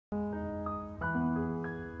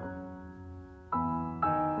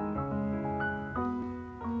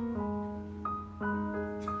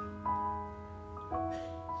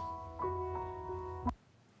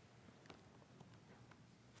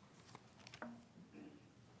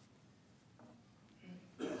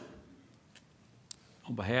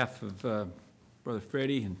On behalf of Brother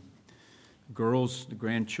Freddie and the girls, the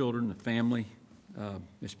grandchildren, the family,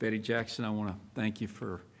 Miss Betty Jackson, I want to thank you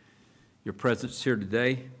for your presence here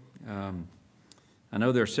today. I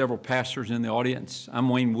know there are several pastors in the audience. I'm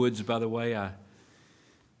Wayne Woods, by the way. I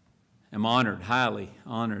am honored, highly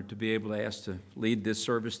honored, to be able to ask to lead this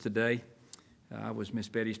service today. I was Miss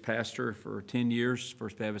Betty's pastor for 10 years.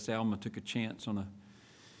 First Baptist Alma took a chance on a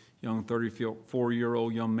young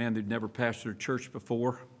 34-year-old young man who'd never pastored a church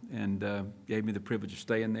before, and gave me the privilege of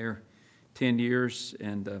staying there 10 years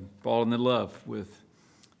and falling in love with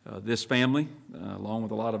this family, along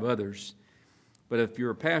with a lot of others. But if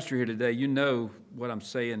you're a pastor here today, you know what I'm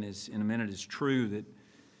saying is, in a minute, is true, that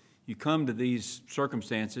you come to these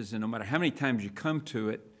circumstances, and no matter how many times you come to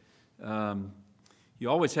it, you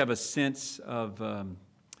always have a sense of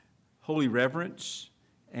holy reverence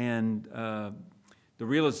and the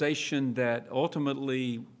realization that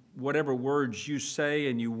ultimately whatever words you say,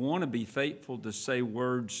 and you want to be faithful to say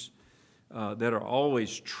words that are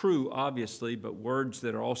always true, obviously, but words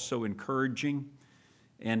that are also encouraging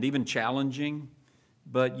and even challenging.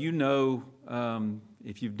 But you know,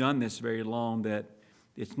 if you've done this very long, that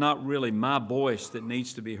it's not really my voice that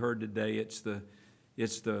needs to be heard today. It's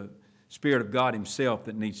the Spirit of God Himself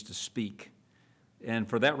that needs to speak. And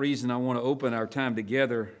for that reason, I want to open our time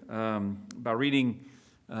together by reading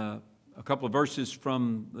a couple of verses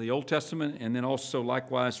from the Old Testament, and then also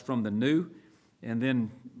likewise from the New, and then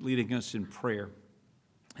leading us in prayer,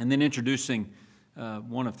 and then introducing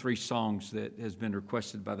one of three songs that has been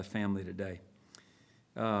requested by the family today.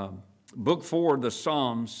 Book 4 of the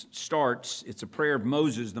Psalms starts, it's a prayer of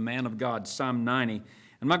Moses, the man of God, Psalm 90.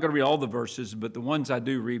 I'm not going to read all the verses, but the ones I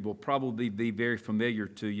do read will probably be very familiar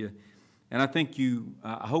to you. And I think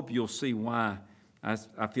I hope you'll see why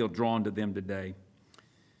I feel drawn to them today.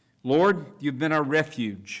 Lord, you've been our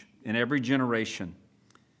refuge in every generation.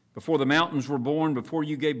 Before the mountains were born, before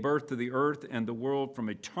you gave birth to the earth and the world,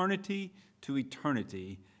 from eternity to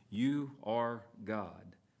eternity, you are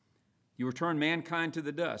God. You return mankind to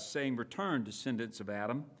the dust, saying, "Return, descendants of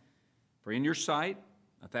Adam. For in your sight,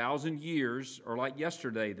 1,000 years are like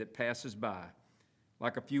yesterday that passes by,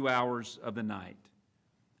 like a few hours of the night.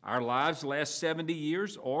 Our lives last 70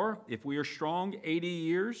 years, or, if we are strong, 80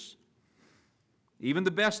 years. Even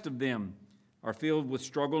the best of them are filled with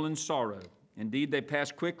struggle and sorrow. Indeed, they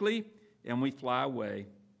pass quickly, and we fly away.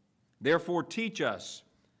 Therefore, teach us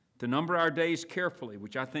to number our days carefully,"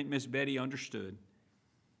 which I think Miss Betty understood,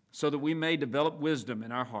 "so that we may develop wisdom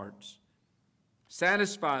in our hearts.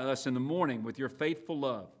 Satisfy us in the morning with your faithful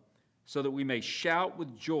love, so that we may shout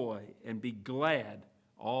with joy and be glad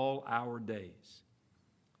all our days.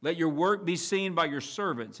 Let your work be seen by your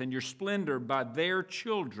servants, and your splendor by their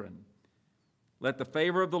children. Let the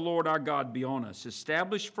favor of the Lord our God be on us.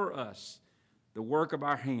 Establish for us the work of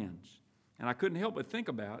our hands." And I couldn't help but think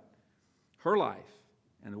about her life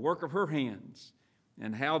and the work of her hands,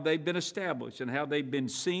 and how they've been established, and how they've been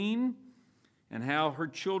seen, and how her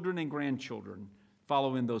children and grandchildren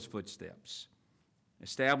follow in those footsteps.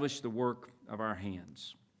 Establish the work of our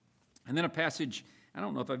hands. And then a passage, I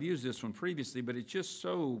don't know if I've used this one previously, but it just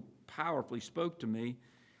so powerfully spoke to me,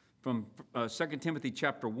 from 2 Timothy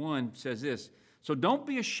chapter 1, says this: "So don't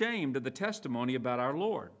be ashamed of the testimony about our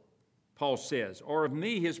Lord," Paul says, "or of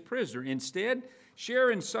me, his prisoner. Instead, share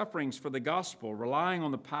in sufferings for the gospel, relying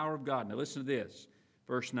on the power of God." Now listen to this,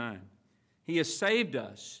 verse 9. "He has saved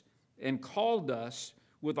us and called us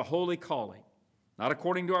with a holy calling, not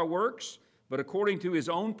according to our works, but according to his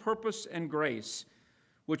own purpose and grace,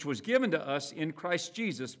 which was given to us in Christ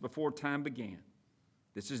Jesus before time began.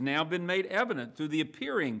 This has now been made evident through the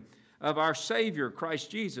appearing of our Savior, Christ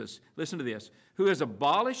Jesus," listen to this, "who has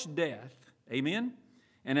abolished death," amen,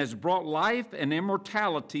 "and has brought life and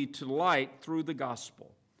immortality to light through the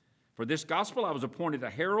gospel. For this gospel I was appointed a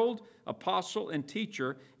herald, apostle, and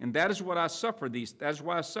teacher, and that is why I suffer these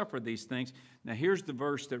things." Now here's the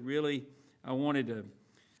verse that really I wanted to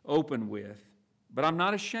open with. "But I'm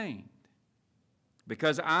not ashamed,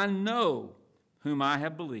 because I know whom I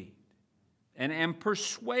have believed, and am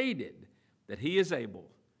persuaded that he is able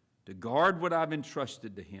to guard what I've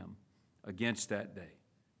entrusted to him against that day."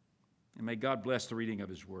 And may God bless the reading of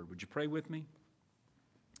his word. Would you pray with me?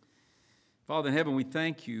 Father in heaven, we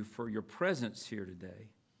thank you for your presence here today.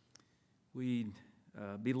 We'd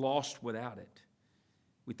be lost without it.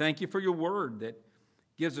 We thank you for your word that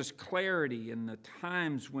gives us clarity in the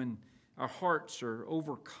times when our hearts are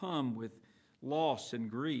overcome with loss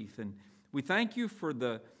and grief. And we thank you for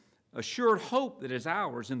the assured hope that is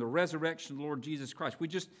ours in the resurrection of the Lord Jesus Christ. We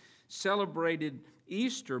just celebrated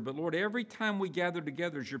Easter, but Lord, every time we gather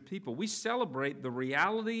together as your people, we celebrate the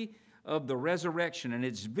reality of the resurrection and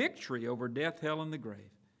its victory over death, hell, and the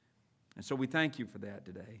grave. And so we thank you for that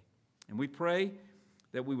today. And we pray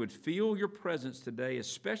that we would feel your presence today,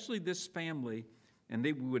 especially this family, and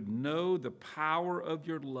that we would know the power of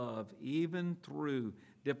your love even through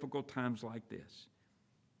difficult times like this.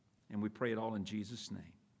 And we pray it all in Jesus' name.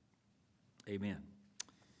 Amen.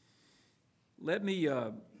 Let me,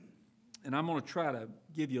 and I'm going to try to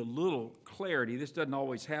give you a little clarity. This doesn't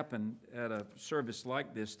always happen at a service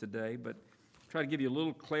like this today, but try to give you a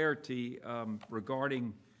little clarity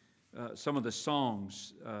regarding some of the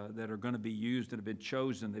songs that are going to be used and have been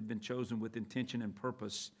chosen. They've been chosen with intention and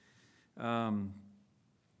purpose.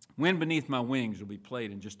 Wind Beneath My Wings will be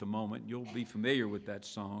played in just a moment. You'll be familiar with that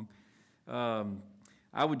song.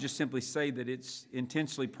 I would just simply say that it's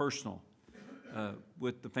intensely personal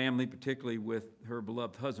with the family, particularly with her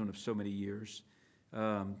beloved husband of so many years,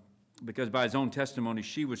 because by his own testimony,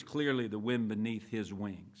 she was clearly the wind beneath his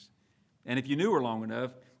wings. And if you knew her long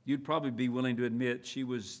enough, you'd probably be willing to admit she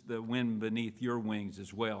was the wind beneath your wings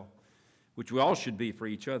as well, which we all should be for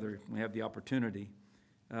each other if we have the opportunity.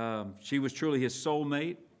 She was truly his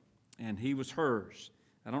soulmate, and he was hers.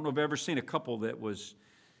 I don't know if I've ever seen a couple that was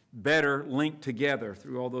better linked together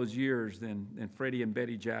through all those years than Freddie and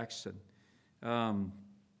Bette Jackson.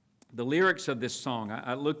 The lyrics of this song,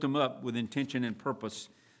 I looked them up with intention and purpose.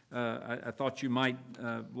 I thought you might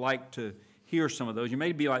like to hear some of those. You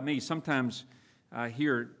may be like me. Sometimes I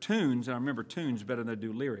hear tunes, and I remember tunes better than I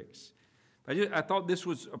do lyrics. I thought this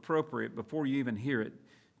was appropriate before you even hear it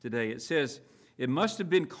today. It says, "It must have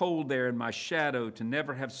been cold there in my shadow to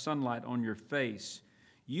never have sunlight on your face.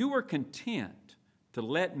 You were content to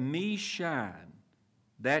let me shine.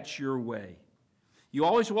 That's your way. You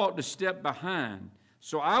always walked a step behind,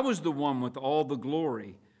 so I was the one with all the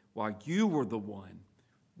glory, while you were the one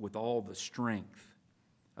with all the strength.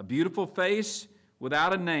 A beautiful face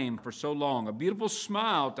without a name for so long, a beautiful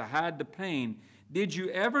smile to hide the pain. Did you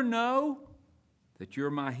ever know that you're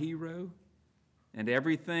my hero and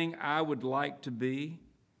everything I would like to be?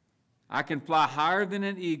 I can fly higher than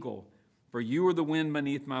an eagle, for you are the wind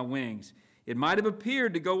beneath my wings. It might have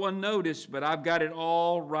appeared to go unnoticed, but I've got it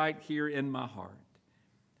all right here in my heart.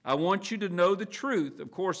 I want you to know the truth. Of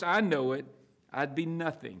course, I know it. I'd be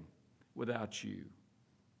nothing without you.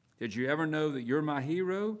 Did you ever know that you're my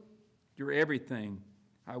hero? You're everything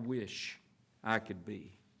I wish I could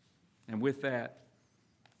be." And with that,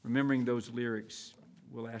 remembering those lyrics,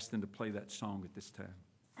 we'll ask them to play that song at this time.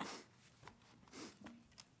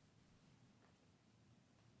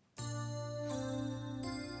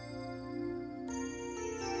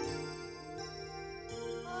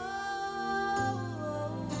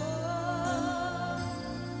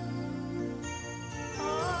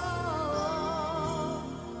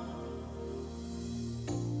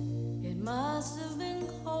 Must have been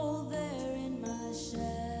cold there in my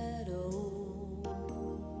shadow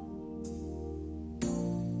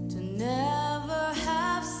to never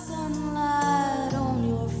have sunlight on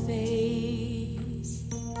your face.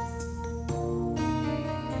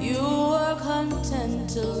 You were content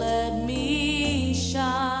to let me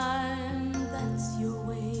shine. That's your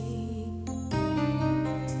way.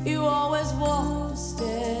 You always walked a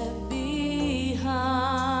step behind.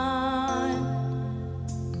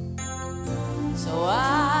 So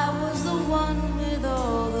I was the one with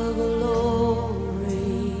all the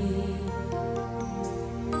glory,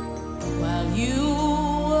 while you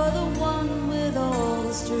were the one with all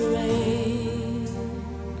the strength.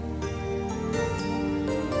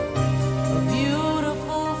 A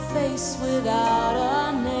beautiful face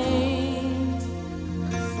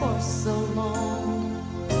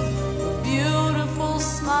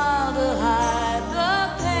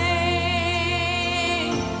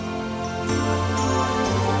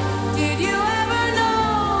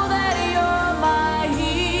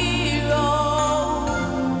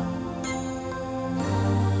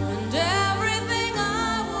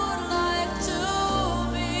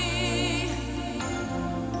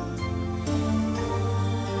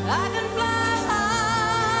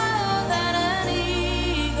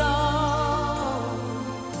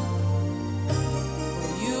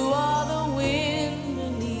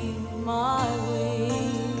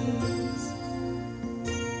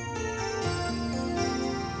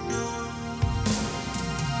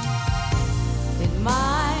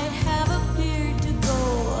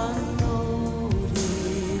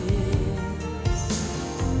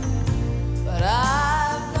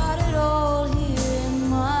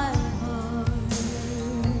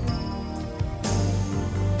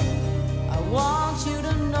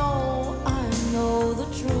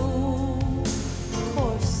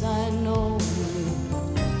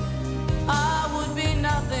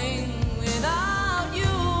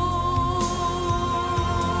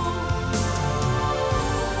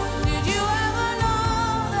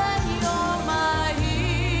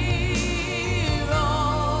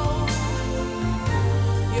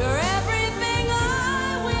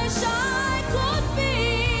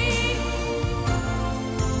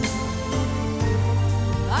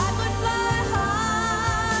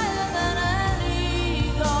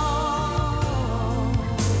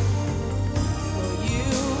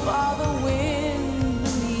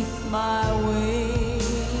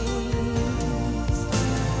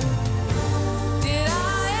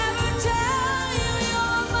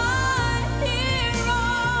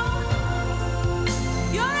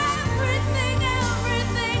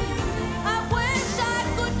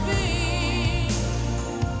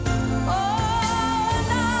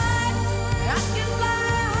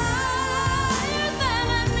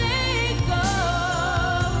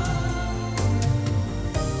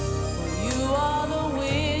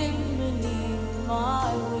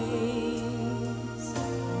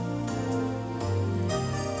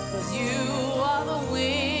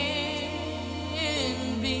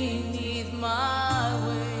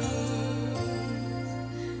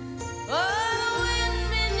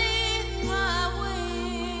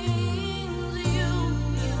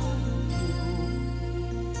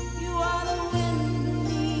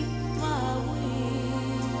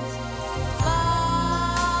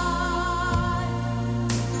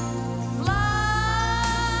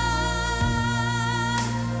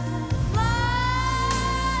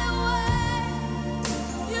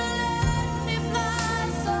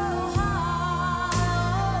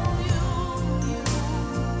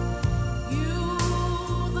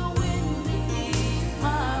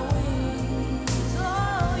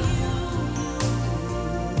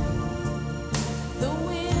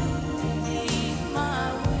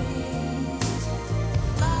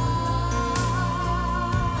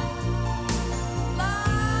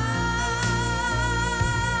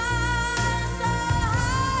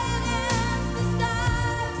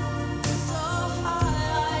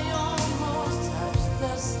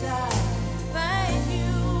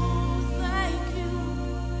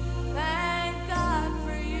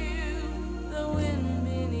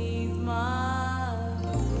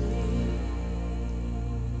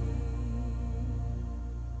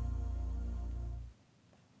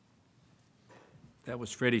That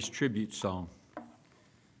was Freddie's tribute song.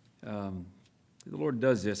 The Lord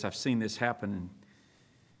does this. I've seen this happen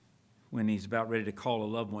when He's about ready to call a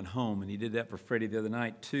loved one home, and He did that for Freddie the other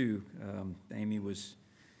night too. Amy was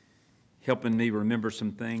helping me remember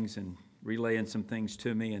some things and relaying some things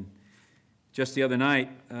to me, and just the other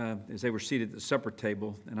night, as they were seated at the supper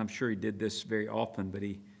table, and I'm sure He did this very often, but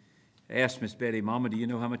He asked Miss Bette, "Mama, do you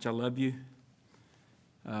know how much I love you?"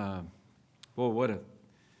 Boy, what a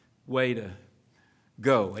way to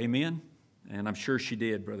go, amen? And I'm sure she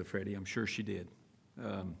did, Brother Freddie, I'm sure she did.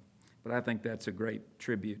 But I think that's a great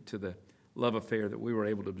tribute to the love affair that we were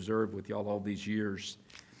able to observe with y'all all these years.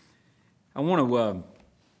 I want to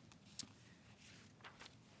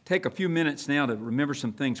take a few minutes now to remember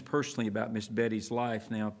some things personally about Miss Bette's life.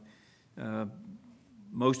 Now,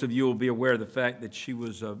 most of you will be aware of the fact that she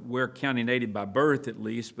was a Ware County native by birth, at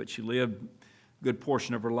least, but she lived a good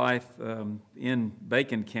portion of her life in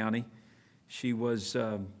Bacon County. She was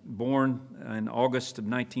born in August of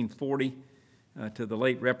 1940 to the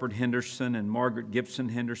late Reverend Henderson and Margaret Gibson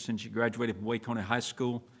Henderson. She graduated from Wakeona High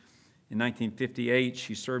School in 1958.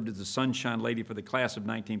 She served as the Sunshine Lady for the class of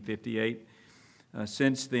 1958.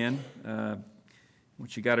 Since then, when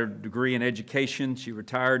she got her degree in education, she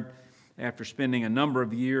retired after spending a number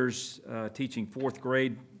of years teaching fourth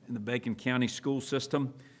grade in the Bacon County school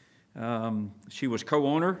system. She was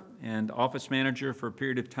co-owner and office manager for a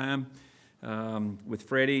period of time with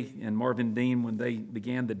Freddie and Marvin Dean when they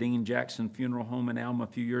began the Dean Jackson Funeral Home in Alma a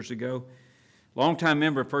few years ago. Longtime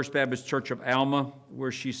member of First Baptist Church of Alma,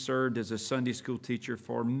 where she served as a Sunday school teacher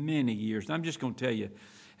for many years. And I'm just going to tell you,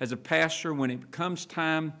 as a pastor, when it comes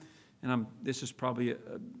time, and this is probably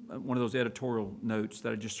one of those editorial notes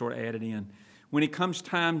that I just sort of added in. When it comes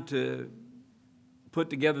time to put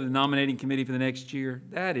together the nominating committee for the next year,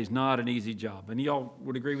 that is not an easy job. And y'all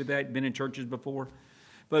would agree with that, been in churches before.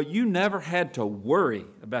 But you never had to worry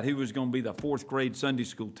about who was going to be the fourth grade Sunday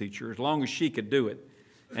school teacher as long as she could do it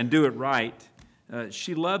and do it right.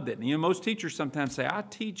 She loved it. And you know, most teachers sometimes say, "I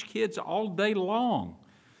teach kids all day long,"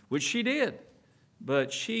 which she did.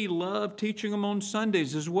 But she loved teaching them on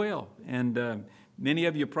Sundays as well. And many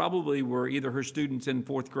of you probably were either her students in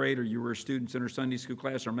fourth grade or you were students in her Sunday school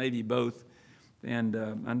class, or maybe both. And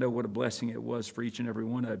I know what a blessing it was for each and every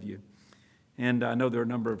one of you. And I know there are a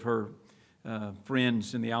number of her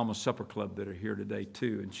friends in the Alma Supper Club that are here today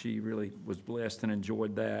too, and she really was blessed and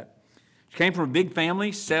enjoyed that. She came from a big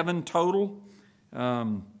family, 7 total.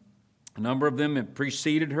 A number of them have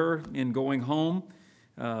preceded her in going home.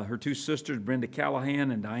 Her 2 sisters, Brenda Callahan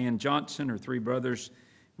and Diane Johnson, her 3 brothers,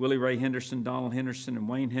 Willie Ray Henderson, Donald Henderson, and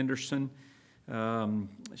Wayne Henderson.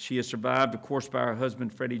 She is survived, of course, by her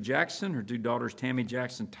husband, Freddie Jackson, her 2 daughters, Tammy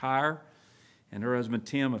Jackson Tyre, and her husband,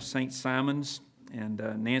 Tim of St. Simon's, and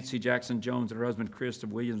Nancy Jackson Jones and her husband, Chris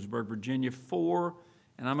of Williamsburg, Virginia. 4,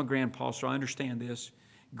 and I'm a grandpa, so I understand this,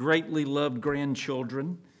 greatly loved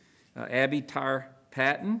grandchildren. Abby Tyre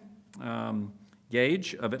Patton,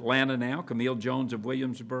 Gage of Atlanta now, Camille Jones of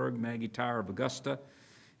Williamsburg, Maggie Tyre of Augusta,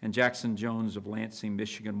 and Jackson Jones of Lansing,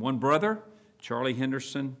 Michigan. 1 brother, Charlie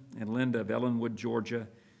Henderson, and Linda of Ellenwood, Georgia,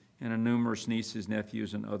 and numerous nieces,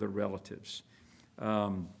 nephews, and other relatives.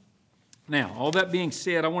 Now, all that being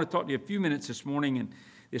said, I want to talk to you a few minutes this morning, and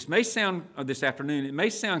this may sound, or this afternoon, it may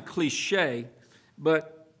sound cliche,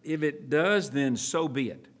 but if it does, then so be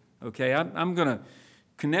it. Okay, I'm going to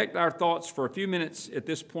connect our thoughts for a few minutes at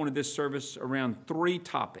this point of this service around 3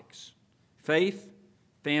 topics: faith,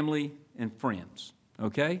 family, and friends.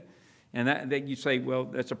 Okay? And that you say, well,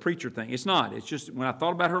 that's a preacher thing. It's not. It's just when I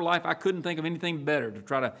thought about her life, I couldn't think of anything better to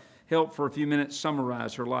try to help for a few minutes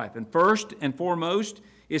summarize her life. And first and foremost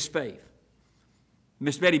is faith.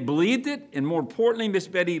 Miss Bette believed it, and more importantly, Miss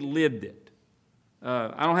Bette lived it.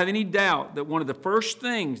 I don't have any doubt that one of the first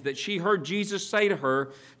things that she heard Jesus say to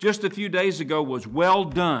her just a few days ago was, "Well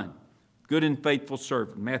done, good and faithful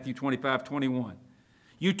servant," Matthew 25:21.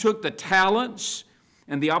 You took the talents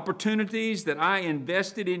and the opportunities that I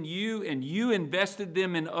invested in you, and you invested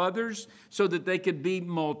them in others so that they could be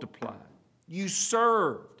multiplied. You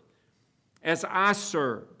served as I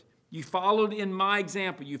served. You followed in my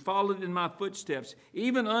example. You followed in my footsteps.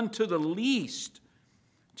 Even unto the least,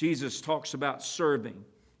 Jesus talks about serving.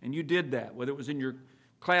 And you did that, whether it was in your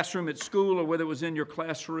classroom at school or whether it was in your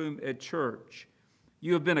classroom at church.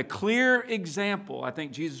 You have been a clear example, I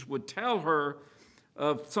think Jesus would tell her,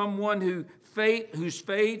 of someone whose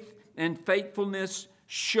faith and faithfulness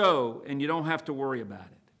show, and you don't have to worry about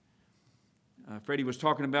it. Freddie was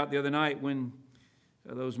talking about the other night when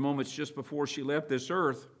those moments just before she left this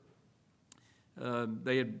earth,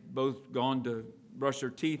 they had both gone to brush their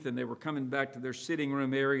teeth, and they were coming back to their sitting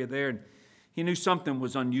room area there, and He knew something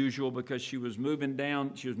was unusual because she was moving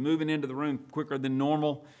down. She was moving into the room quicker than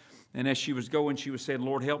normal. And as she was going, she was saying,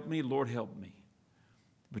 Lord, help me, Lord, help me.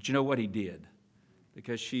 But you know what? He did.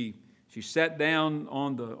 Because she sat down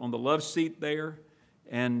on the love seat there,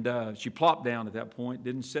 and she plopped down at that point,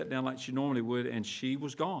 didn't sit down like she normally would, and she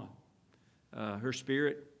was gone. Her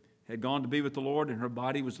spirit had gone to be with the Lord, and her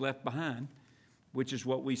body was left behind, which is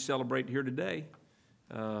what we celebrate here today.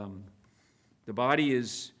 The body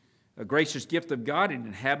is a gracious gift of God. It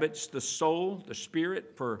inhabits the soul, the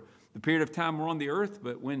spirit, for the period of time we're on the earth.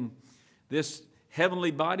 But when this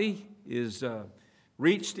heavenly body is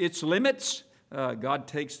reached its limits, God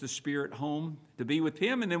takes the spirit home to be with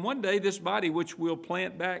Him. And then one day this body, which we'll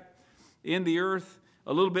plant back in the earth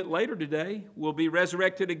a little bit later today, will be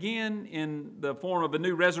resurrected again in the form of a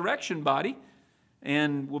new resurrection body.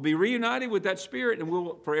 And we'll be reunited with that spirit, and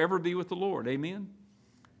we'll forever be with the Lord. Amen?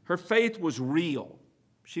 Her faith was real.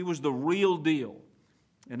 She was the real deal.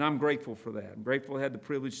 And I'm grateful for that. I'm grateful I had the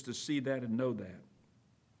privilege to see that and know that.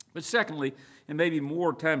 But secondly, and maybe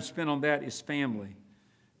more time spent on that, is family.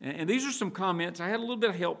 And these are some comments. I had a little bit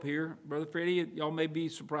of help here. Brother Freddie, y'all may be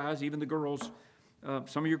surprised, even the girls.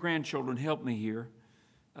 Some of your grandchildren helped me here.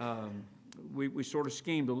 We sort of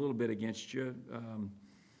schemed a little bit against you.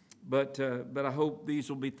 But I hope these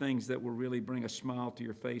will be things that will really bring a smile to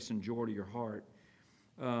your face and joy to your heart.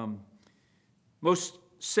 Most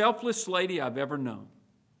selfless lady I've ever known.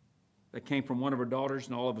 That came from one of her daughters,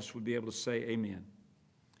 and all of us would be able to say amen.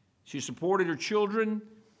 She supported her children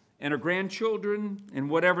and her grandchildren in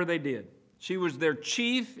whatever they did. She was their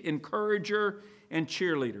chief encourager and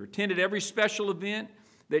cheerleader. Attended every special event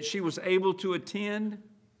that she was able to attend.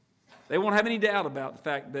 They won't have any doubt about the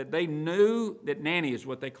fact that they knew that Nanny is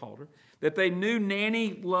what they called her, that they knew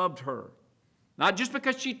Nanny loved her. Not just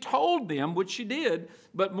because she told them, which she did,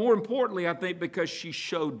 but more importantly, I think, because she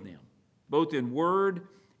showed them, both in word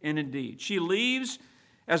and in deed. She leaves,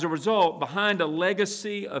 as a result, behind a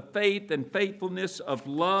legacy of faith and faithfulness, of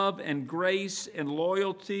love and grace and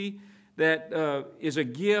loyalty that is a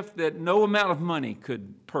gift that no amount of money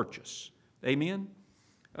could purchase. Amen?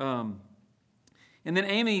 And then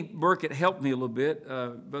Amy Burkett helped me a little bit,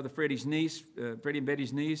 Brother Freddie's niece, Freddie and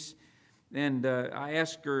Betty's niece. And I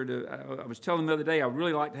asked her I was telling them the other day, I would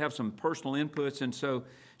really like to have some personal inputs. And so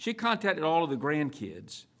she contacted all of the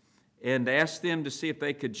grandkids and asked them to see if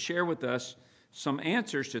they could share with us some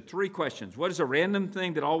answers to 3 questions. What is a random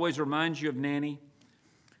thing that always reminds you of Nanny?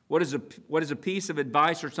 What is a piece of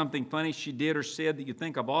advice or something funny she did or said that you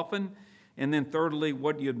think of often? And then thirdly,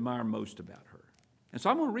 what do you admire most about her? And so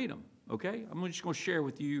I'm going to read them, okay? I'm just going to share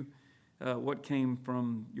with you what came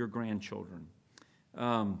from your grandchildren.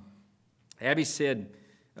 Abby said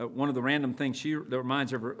one of the random things that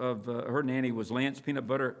reminds her of her Nanny was Lance peanut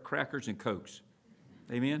butter crackers and Cokes.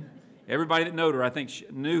 Amen? Everybody that knew her, I think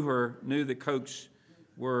knew that Cokes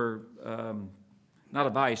were not a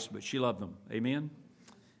vice, but she loved them. Amen?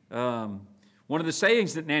 One of the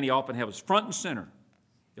sayings that Nanny often had was front and center.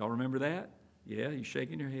 Y'all remember that? Yeah, you're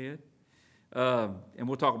shaking your head. And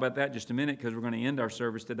we'll talk about that in just a minute because we're going to end our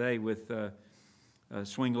service today with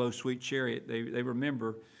Swing Low, Sweet Chariot. They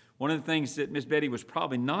remember. One of the things that Miss Betty was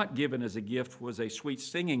probably not given as a gift was a sweet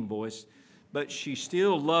singing voice, but she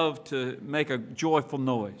still loved to make a joyful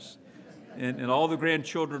noise. And all the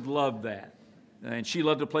grandchildren loved that. And she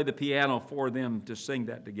loved to play the piano for them to sing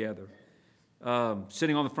that together.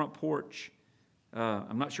 Sitting on the front porch,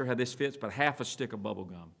 I'm not sure how this fits, but half a stick of bubble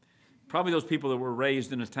gum. Probably those people that were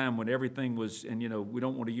raised in a time when everything was, and we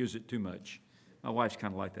don't want to use it too much. My wife's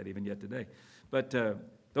kind of like that even yet today. But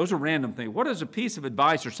those are random things. What is a piece of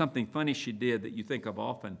advice or something funny she did that you think of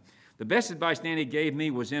often? The best advice Nanny gave me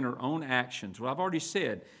was in her own actions. Well, I've already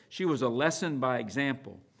said, she was a lesson by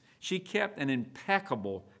example. She kept an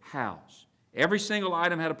impeccable house. Every single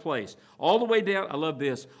item had a place. All the way down, I love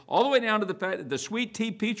this, all the way down to the fact that the sweet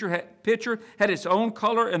tea pitcher had its own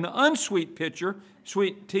color and the unsweet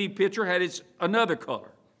sweet tea pitcher had its another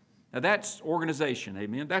color. Now that's organization,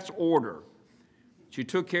 amen? That's order. She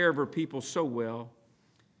took care of her people so well.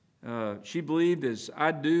 She believed, as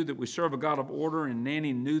I do, that we serve a God of order, and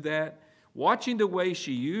Nanny knew that. Watching the way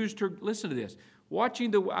she used her, listen to this,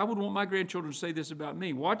 I would want my grandchildren to say this about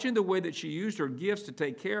me. Watching the way that she used her gifts to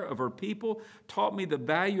take care of her people taught me the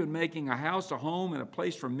value in making a house a home and a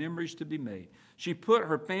place for memories to be made. She put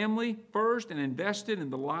her family first and invested in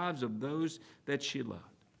the lives of those that she loved.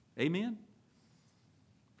 Amen?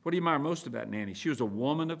 What do you admire most about Nanny? She was a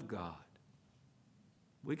woman of God.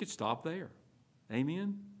 We could stop there.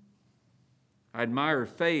 Amen? I admire her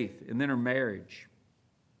faith and then her marriage.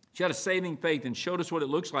 She had a saving faith and showed us what it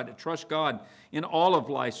looks like to trust God in all of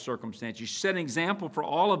life's circumstances. She set an example for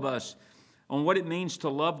all of us on what it means to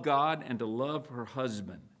love God and to love her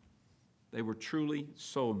husband. They were truly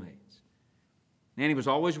soulmates. Nanny was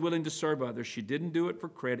always willing to serve others. She didn't do it for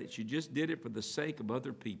credit. She just did it for the sake of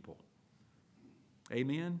other people.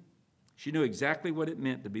 Amen? She knew exactly what it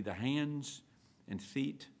meant to be the hands and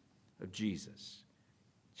feet of Jesus.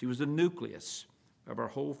 She was the nucleus of our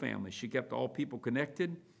whole family. She kept all people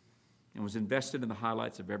connected and was invested in the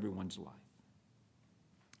highlights of everyone's life.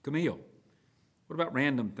 Camille, what about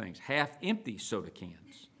random things? Half-empty soda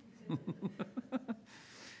cans.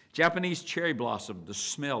 Japanese cherry blossom, the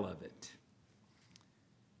smell of it.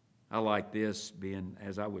 I like this, being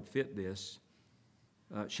as I would fit this.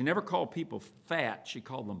 She never called people fat. She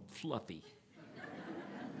called them fluffy.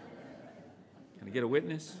 Can I get a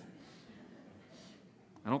witness?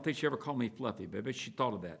 I don't think she ever called me fluffy, but I bet she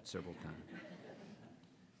thought of that several times.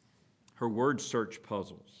 Her word search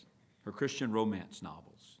puzzles. Her Christian romance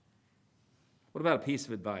novels. What about a piece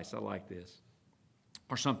of advice? I like this.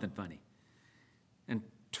 Or something funny. And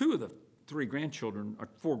two of the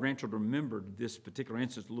four grandchildren remembered this particular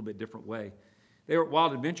instance a little bit different way. They were at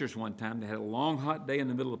Wild Adventures one time. They had a long, hot day in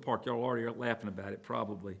the middle of the park. Y'all already are laughing about it,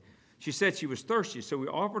 probably. She said she was thirsty, so we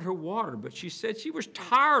offered her water, but she said she was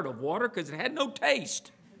tired of water because it had no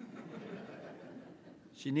taste.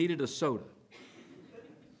 She needed a soda.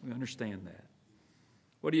 We understand that.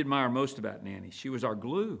 What do you admire most about Nanny? She was our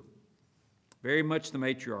glue. Very much the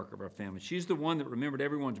matriarch of our family. She's the one that remembered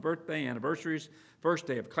everyone's birthday, anniversaries, first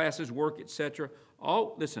day of classes, work, etc.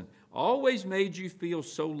 Always made you feel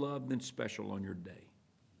so loved and special on your day.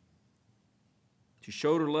 She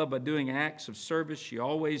showed her love by doing acts of service. She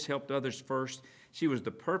always helped others first. She was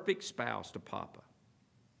the perfect spouse to Papa.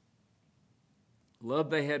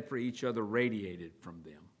 Love they had for each other radiated from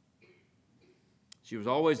them. She was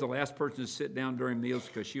always the last person to sit down during meals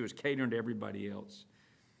because she was catering to everybody else.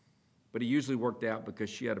 But it usually worked out because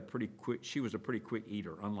she was a pretty quick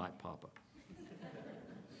eater, unlike Papa.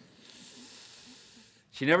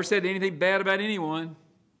 She never said anything bad about anyone.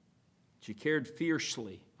 She cared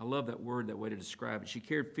fiercely. I love that word, that way to describe it. She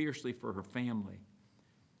cared fiercely for her family.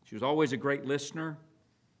 She was always a great listener.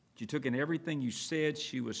 She took in everything you said.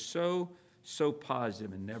 She was so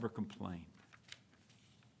positive and never complained.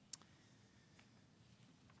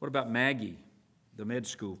 What about Maggie, the med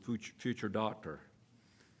school future doctor?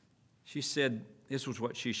 She said, this was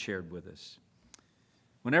what she shared with us.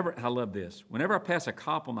 I love this. Whenever I pass a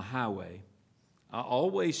cop on the highway, I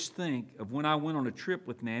always think of when I went on a trip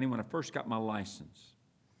with Nanny when I first got my license.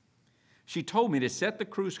 She told me to set the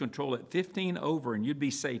cruise control at 15 over and you'd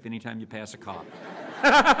be safe anytime you pass a cop.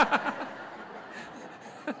 I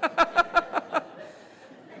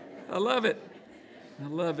love it. I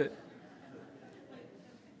love it.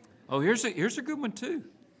 Oh, here's a good one too.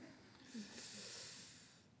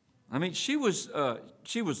 I mean, she was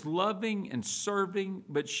loving and serving,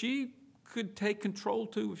 but she could take control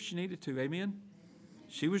too if she needed to. Amen.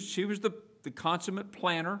 She was the consummate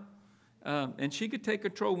planner, and she could take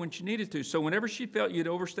control when she needed to. So whenever she felt you'd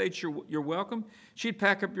overstayed your welcome, she'd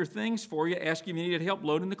pack up your things for you, ask you if you needed help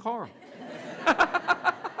loading the car.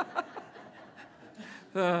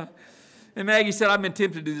 And Maggie said, I've been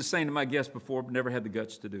tempted to do the same to my guests before, but never had the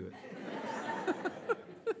guts to do it.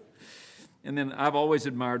 And then I've always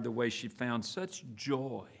admired the way she found such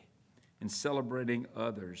joy in celebrating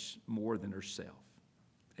others more than herself.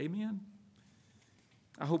 Amen?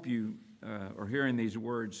 I hope you are hearing these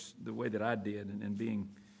words the way that I did and being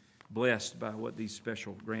blessed by what these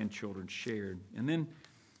special grandchildren shared. And then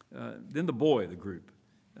the boy of the group,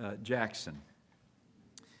 Jackson.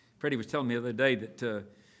 Freddie was telling me the other day that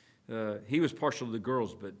he was partial to the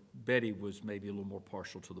girls, but Bette was maybe a little more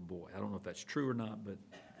partial to the boy. I don't know if that's true or not, but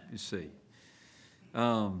you see.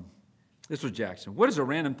 This was Jackson. What is a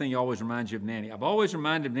random thing you always reminds you of Nanny? I've always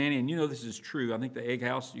reminded of Nanny, and you know this is true. I think the egg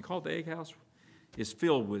house, you call it the egg house, is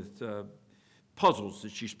filled with puzzles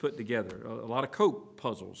that she's put together. A lot of Coke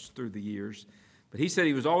puzzles through the years. But he said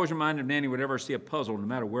he was always reminded of Nanny whenever I see a puzzle, no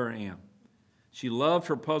matter where I am. She loved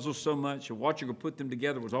her puzzles so much, and watching her put them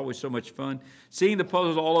together was always so much fun. Seeing the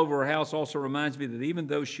puzzles all over her house also reminds me that even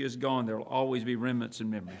though she is gone, there will always be remnants and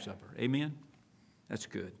memories of her. Amen? That's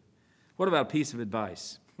good. What about a piece of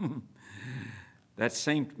advice? It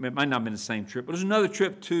might not have been the same trip, but it was another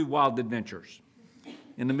trip to Wild Adventures.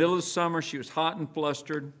 In the middle of the summer, she was hot and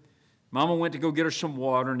flustered. Mama went to go get her some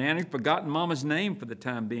water. Nanny had forgotten Mama's name for the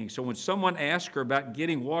time being. So when someone asked her about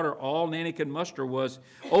getting water, all Nanny could muster was,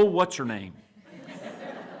 oh, what's her name?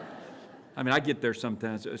 I mean, I get there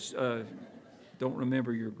sometimes. Don't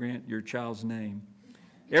remember your child's name.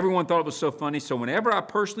 Everyone thought it was so funny, so whenever I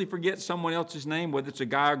personally forget someone else's name, whether it's a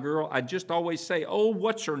guy or girl, I just always say, oh,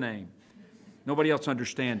 what's her name? Nobody else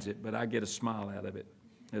understands it, but I get a smile out of it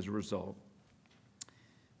as a result.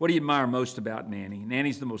 What do you admire most about Nanny?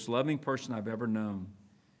 Nanny's the most loving person I've ever known.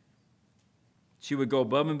 She would go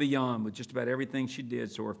above and beyond with just about everything she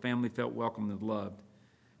did so her family felt welcomed and loved.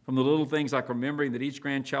 From the little things like remembering that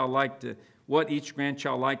what each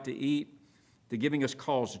grandchild liked to eat, to giving us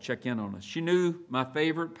calls to check in on us. She knew my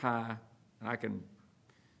favorite pie, and I can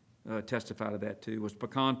testify to that too, was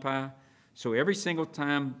pecan pie. So every single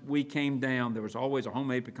time we came down, there was always a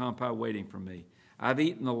homemade pecan pie waiting for me. I've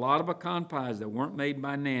eaten a lot of pecan pies that weren't made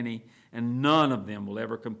by Nanny, and none of them will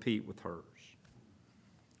ever compete with hers.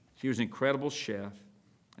 She was an incredible chef.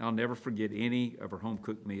 I'll never forget any of her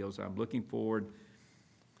home-cooked meals. I've looked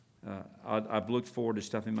forward to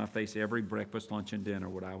stuffing my face every breakfast, lunch, and dinner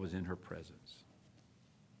when I was in her presence.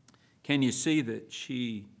 Can you see that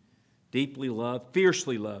she deeply loved,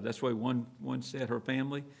 fiercely loved, that's the way one said, her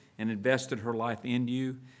family, and invested her life in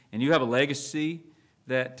you? And you have a legacy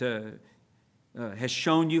that has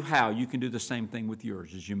shown you how you can do the same thing with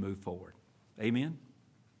yours as you move forward. Amen?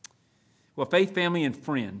 Well, faith, family, and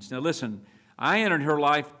friends. Now listen, I entered her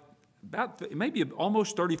life about maybe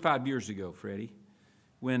almost 35 years ago, Freddie,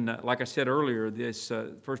 when, like I said earlier, this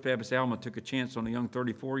First Baptist Alma took a chance on a young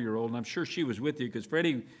 34-year-old, and I'm sure she was with you because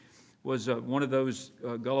Freddie was one of those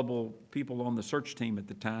gullible people on the search team at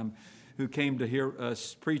the time who came to hear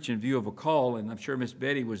us preach in view of a call, and I'm sure Miss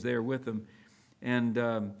Bette was there with them. And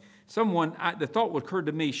the thought occurred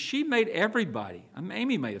to me, she made everybody,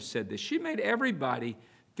 Amy may have said this, she made everybody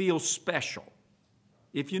feel special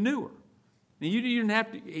if you knew her. I mean, you didn't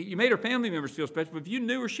have to, you made her family members feel special, but if you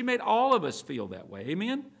knew her, she made all of us feel that way.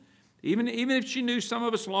 Amen? Even if she knew some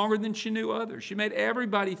of us longer than she knew others. She made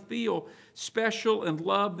everybody feel special and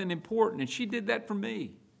loved and important, and she did that for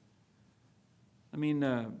me. I mean,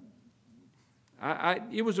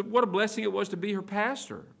 what a blessing it was to be her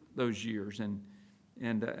pastor those years, and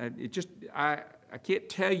I can't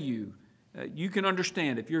tell you. You can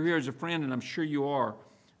understand if you're here as a friend, and I'm sure you are,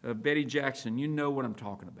 Bette Jackson. You know what I'm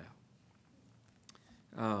talking about.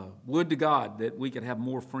 Would to God that we could have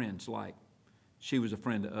more friends like she was a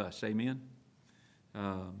friend to us. Amen?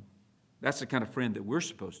 That's the kind of friend that we're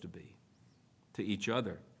supposed to be to each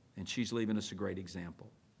other, and she's leaving us a great example.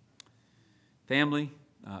 Family,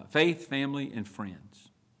 faith, family, and friends.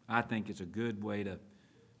 I think it's a good way to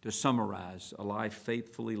summarize a life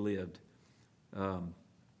faithfully lived,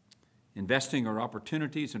 investing our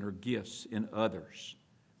opportunities and our gifts in others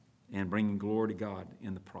and bringing glory to God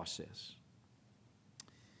in the process.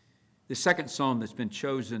 The second psalm that's been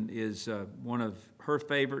chosen is one of her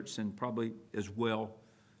favorites and probably as well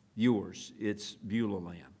yours. It's Beulah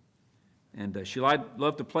Land. And she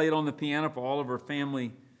loved to play it on the piano for all of her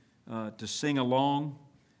family to sing along.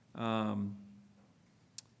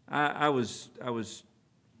 I was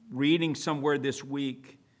reading somewhere this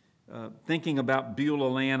week, thinking about Beulah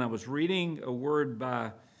Land. I was reading a word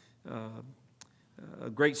by a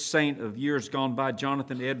great saint of years gone by,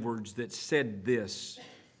 Jonathan Edwards, that said this.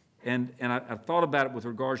 And I thought about it with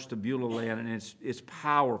regards to Beulah Land, and it's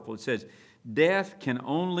powerful. It says, death can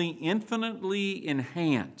only infinitely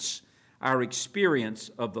enhance our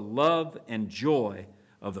experience of the love and joy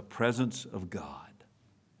of the presence of God.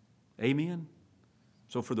 Amen?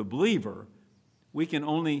 So for the believer, we can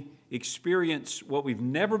only experience what we've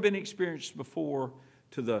never been experienced before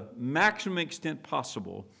to the maximum extent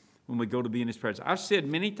possible when we go to be in His presence. I've said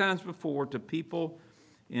many times before to people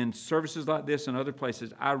in services like this and other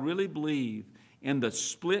places, I really believe in the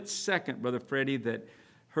split second, Brother Freddie, that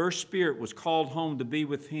her spirit was called home to be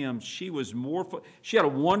with Him. She had a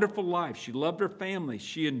wonderful life. She loved her family.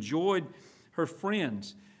 She enjoyed her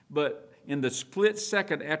friends. But in the split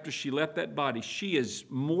second after she left that body, she is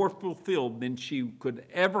more fulfilled than she could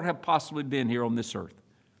ever have possibly been here on this earth.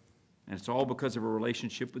 And it's all because of her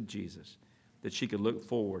relationship with Jesus that she could look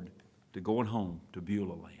forward to going home to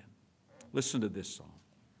Beulah Land. Listen to this song.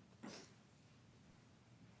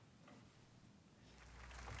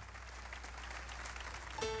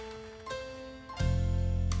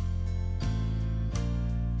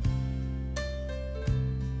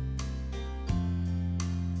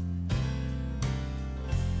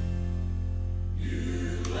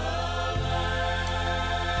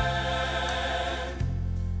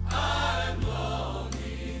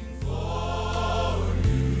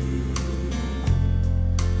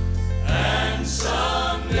 Some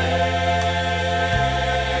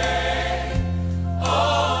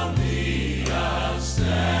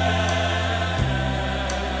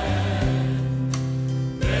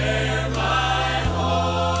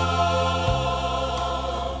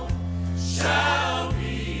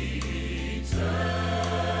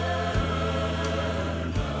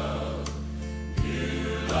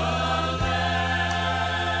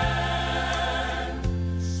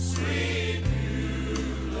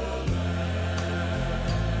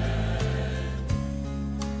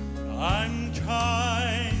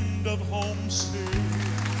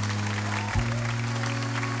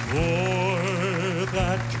for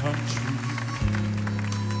that country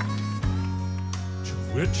to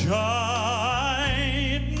which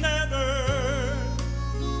I'd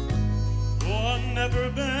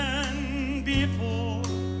never been before.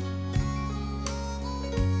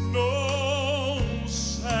 No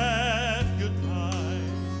sad goodbye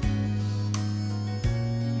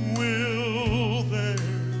will there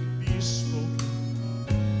be spoken,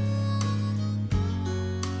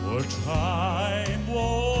 or time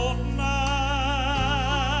won't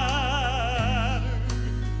matter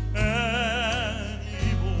anymore.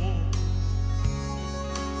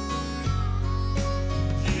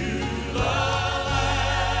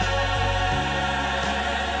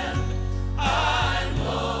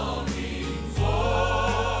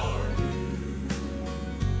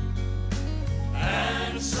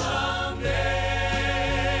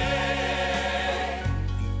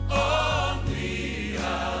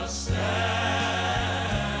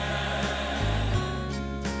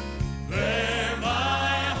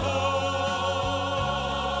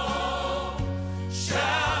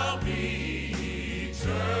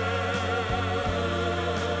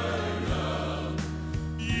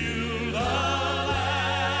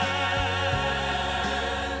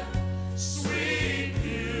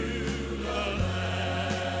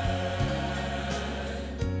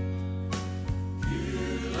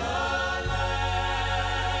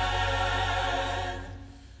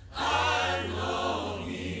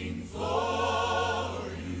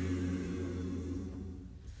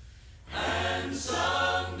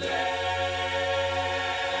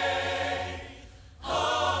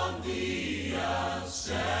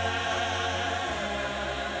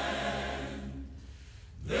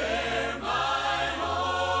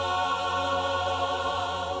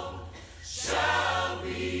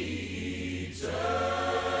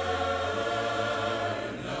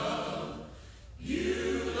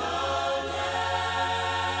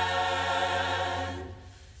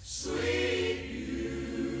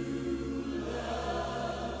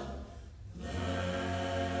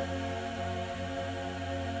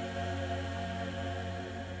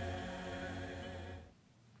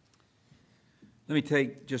 Let me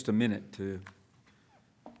take just a minute to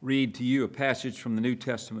read to you a passage from the New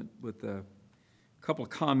Testament with a couple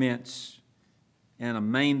of comments and a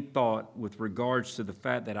main thought with regards to the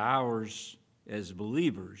fact that ours as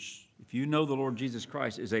believers, if you know the Lord Jesus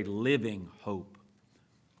Christ, is a living hope.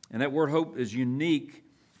 And that word hope is unique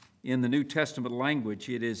in the New Testament language.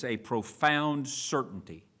 It is a profound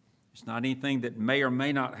certainty. It's not anything that may or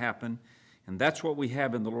may not happen, and that's what we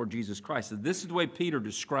have in the Lord Jesus Christ. And this is the way Peter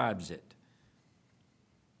describes it.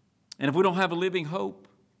 And if we don't have a living hope,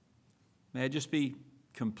 may I just be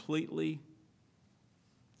completely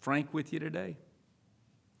frank with you today?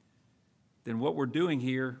 Then what we're doing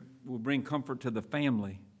here will bring comfort to the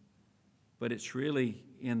family, but it's really,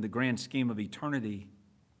 in the grand scheme of eternity,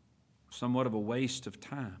 somewhat of a waste of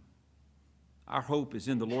time. Our hope is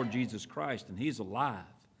in the Lord Jesus Christ, and He's alive.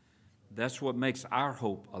 That's what makes our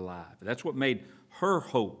hope alive. That's what made her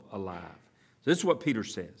hope alive. So this is what Peter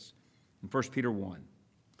says in 1 Peter 1.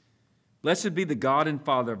 Blessed be the God and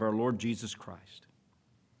Father of our Lord Jesus Christ.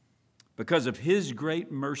 Because of His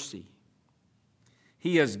great mercy,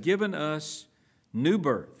 He has given us new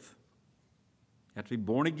birth. You have to be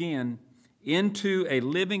born again into a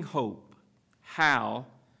living hope. How?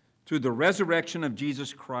 Through the resurrection of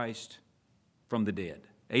Jesus Christ from the dead.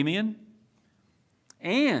 Amen?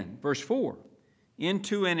 And, verse 4,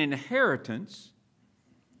 into an inheritance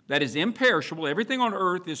that is imperishable. Everything on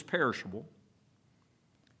earth is perishable.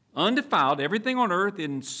 Undefiled, everything on earth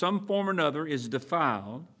in some form or another is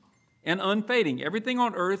defiled, and unfading. Everything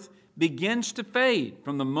on earth begins to fade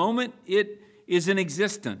from the moment it is in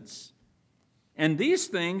existence. And these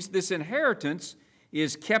things, this inheritance,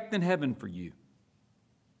 is kept in heaven for you.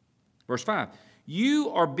 Verse 5, you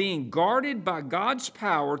are being guarded by God's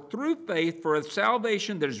power through faith for a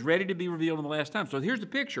salvation that is ready to be revealed in the last time. So here's the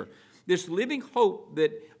picture. This living hope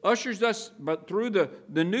that ushers us, but through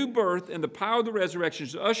the new birth and the power of the resurrection,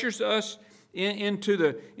 ushers us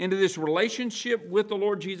into this relationship with the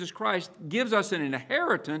Lord Jesus Christ, gives us an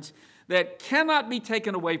inheritance that cannot be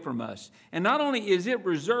taken away from us. And not only is it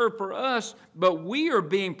reserved for us, but we are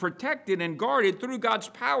being protected and guarded through God's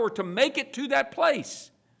power to make it to that place.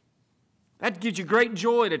 That gives you great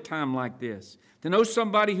joy at a time like this, to know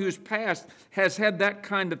somebody who's passed has had that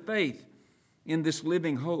kind of faith in this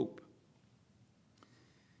living hope.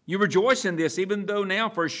 You rejoice in this, even though now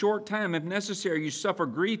for a short time, if necessary, you suffer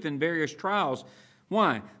grief in various trials.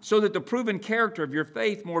 Why? So that the proven character of your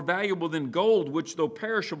faith, more valuable than gold, which though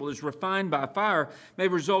perishable is refined by fire, may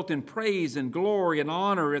result in praise and glory and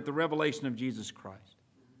honor at the revelation of Jesus Christ.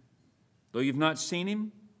 Though you've not seen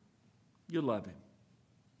him, you love him.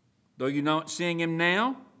 Though you're not seeing him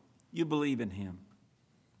now, you believe in him.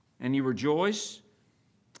 And you rejoice,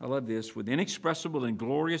 I love this, with inexpressible and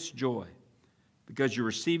glorious joy, because you're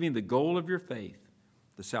receiving the goal of your faith,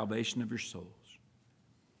 the salvation of your souls.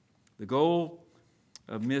 The goal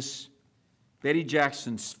of Miss Bette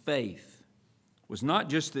Jackson's faith was not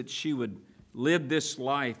just that she would live this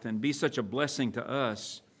life and be such a blessing to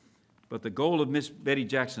us, but the goal of Miss Bette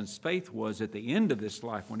Jackson's faith was at the end of this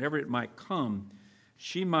life, whenever it might come,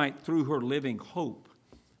 she might, through her living hope,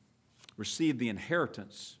 receive the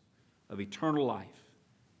inheritance of eternal life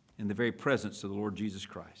in the very presence of the Lord Jesus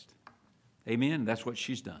Christ. Amen? That's what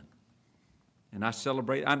she's done. And I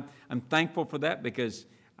celebrate. I'm thankful for that because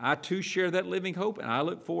I too share that living hope, and I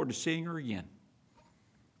look forward to seeing her again.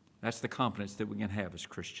 That's the confidence that we can have as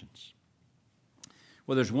Christians.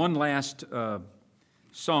 Well, there's one last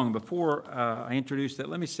song. Before I introduce that,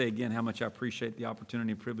 let me say again how much I appreciate the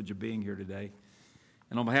opportunity and privilege of being here today.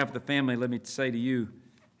 And on behalf of the family, let me say to you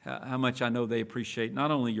how much I know they appreciate not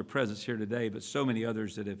only your presence here today, but so many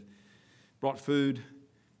others that have brought food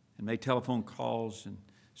and made telephone calls and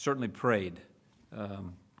certainly prayed.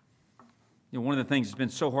 One of the things that's been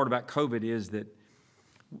so hard about COVID is that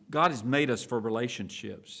God has made us for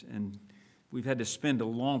relationships, and we've had to spend a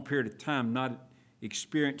long period of time not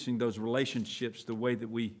experiencing those relationships the way that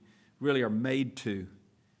we really are made to.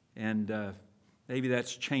 And maybe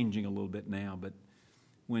that's changing a little bit now, but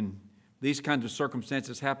when these kinds of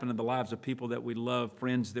circumstances happen in the lives of people that we love,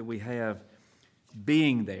 friends that we have,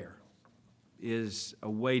 being there is a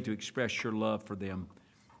way to express your love for them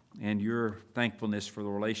and your thankfulness for the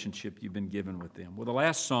relationship you've been given with them. Well, the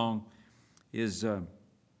last song is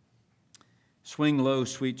Swing Low,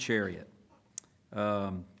 Sweet Chariot.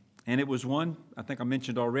 And it was one, I think I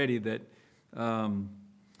mentioned already, that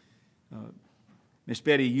Miss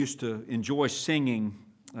Bette used to enjoy singing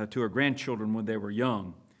to her grandchildren when they were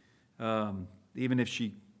young. Even if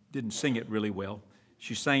she didn't sing it really well,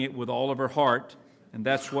 she sang it with all of her heart, and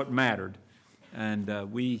that's what mattered.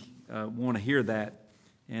 And we want to hear that.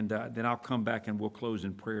 And then I'll come back and we'll close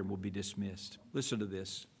in prayer and we'll be dismissed. Listen to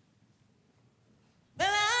this. Well,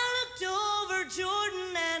 I looked over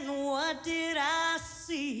Jordan and what did I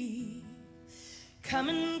see?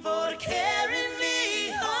 Coming for to carry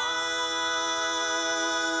me home.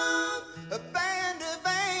 A band of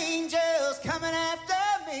angels coming after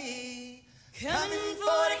me. Coming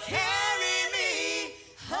for to carry me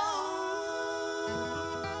home.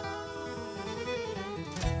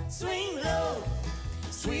 Swing low,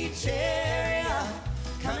 sweet chariot,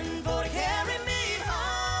 coming for to carry me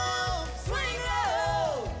home. Swing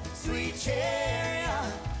low, sweet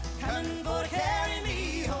chariot, coming for to carry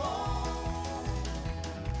me home.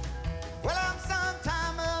 Well, I'm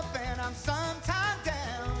sometime up and I'm sometime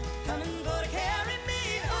down, coming for to carry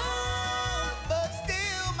me home. But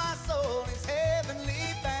still my soul is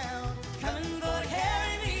heavenly bound, coming for to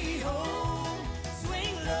carry me home.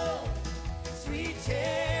 Swing low, sweet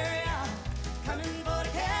chariot, coming for to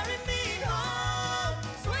carry me home.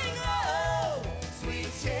 Swing low,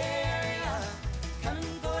 sweet chariot,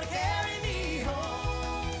 coming for to carry me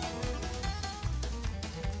home.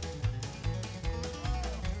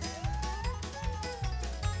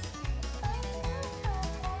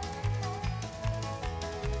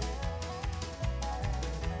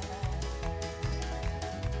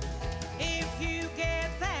 If you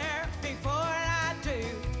get there before I do,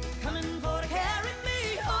 coming for to carry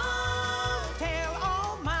me home. Tell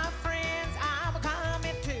all my friends I'm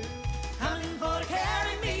coming too, coming for to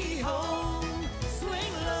carry me home.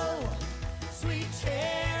 Swing low, sweet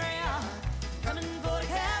chariot, coming for to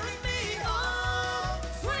carry me home.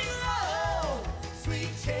 Swing low,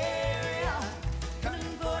 sweet chariot,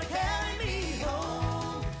 coming for to carry me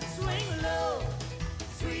home. Swing low,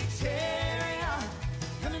 sweet chariot,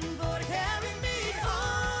 coming for to carry me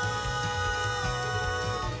home.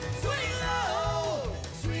 Swing low,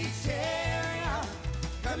 sweet chariot,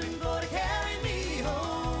 coming for to carry me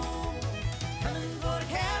home. Coming for to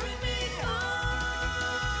carry me home.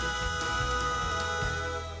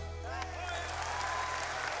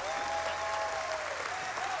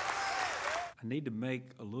 I need to make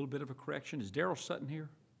a little bit of a correction. Is Daryl Sutton here?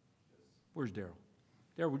 Where's Daryl?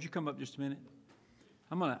 Daryl, would you come up just a minute?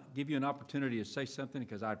 I'm going to give you an opportunity to say something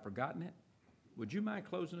because I'd forgotten it. Would you mind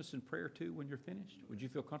closing us in prayer too when you're finished? Would you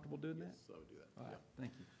feel comfortable doing that? Yes, I would do that. All right,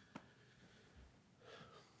 thank you.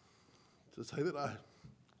 To say that I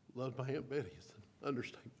loved my Aunt Betty is an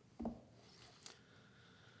understatement.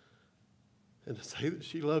 And to say that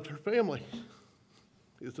she loved her family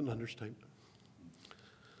is an understatement.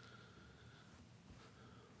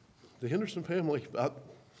 The Henderson family,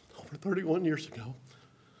 over for 31 years ago,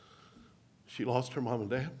 she lost her mom and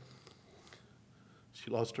dad. She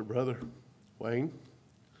lost her brother, Wayne.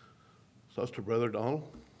 She lost her brother, Donald.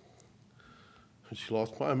 And she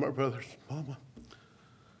lost my brother's mama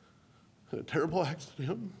in a terrible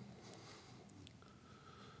accident.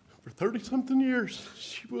 For 30-something years,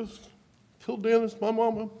 she was filled in as my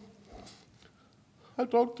mama. I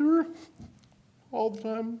talked to her all the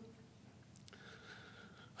time.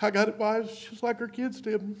 I got advice just like her kids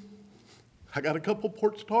did. I got a couple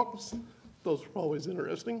porch talks. Those were always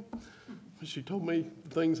interesting. She told me the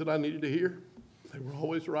things that I needed to hear. They were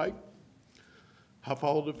always right. I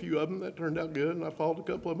followed a few of them that turned out good, and I followed a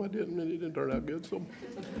couple of them I didn't, and it didn't turn out good. So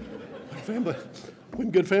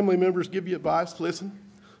when good family members give you advice, listen,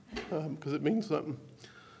 because it means something.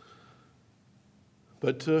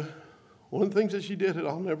 But one of the things that she did that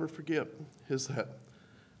I'll never forget is that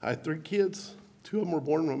I had 3 kids. 2 of them were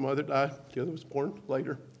born when my mother died. The other was born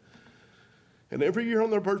later. And every year on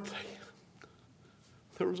their birthday,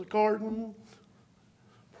 there was a card from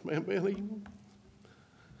Aunt Bette.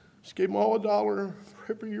 She gave them all $1 for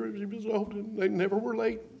every year she was old, and they never were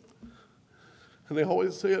late. And they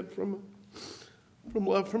always said, from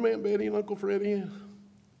love from Aunt Bette and Uncle Freddie,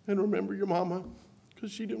 and remember your mama,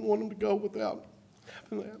 because she didn't want them to go without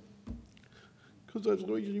having that. Because that's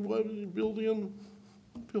the way she was, she built in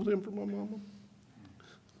for my mama.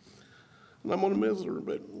 And I'm going to miss her,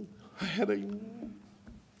 but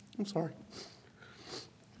I'm sorry.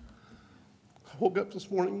 I woke up this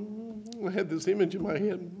morning, and I had this image in my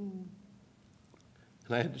head, and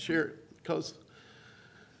I had to share it because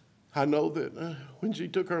I know that when she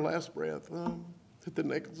took her last breath, at the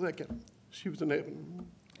next second, she was in heaven.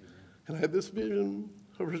 And I had this vision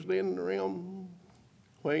of her standing around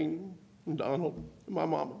Wayne and Donald and my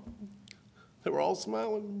mama. They were all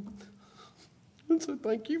smiling and said,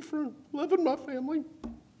 "Thank you for loving my family.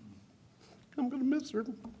 I'm going to miss her."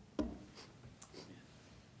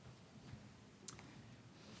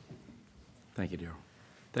 Thank you, Darrell.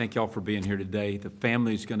 Thank y'all for being here today. The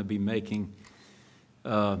family's going to be making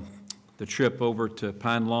the trip over to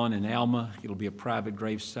Pine Lawn in Alma. It'll be a private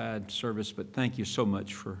graveside service, but thank you so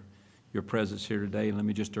much for your presence here today. And let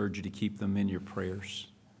me just urge you to keep them in your prayers.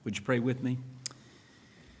 Would you pray with me?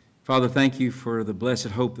 Father, thank you for the blessed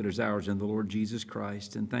hope that is ours in the Lord Jesus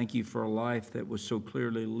Christ, and thank you for a life that was so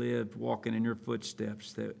clearly lived, walking in your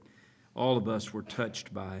footsteps, that all of us were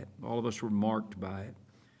touched by it. All of us were marked by it.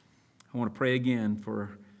 I want to pray again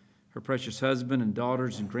for her precious husband and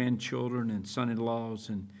daughters and grandchildren and son-in-laws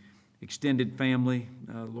and extended family.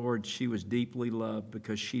 Lord, she was deeply loved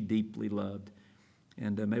because she deeply loved.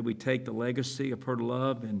 And may we take the legacy of her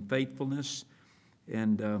love and faithfulness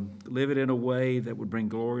and live it in a way that would bring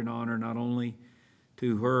glory and honor not only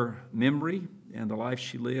to her memory and the life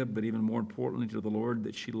she lived, but even more importantly to the Lord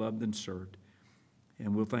that she loved and served.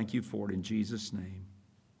 And we'll thank you for it in Jesus' name.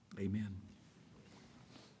 Amen.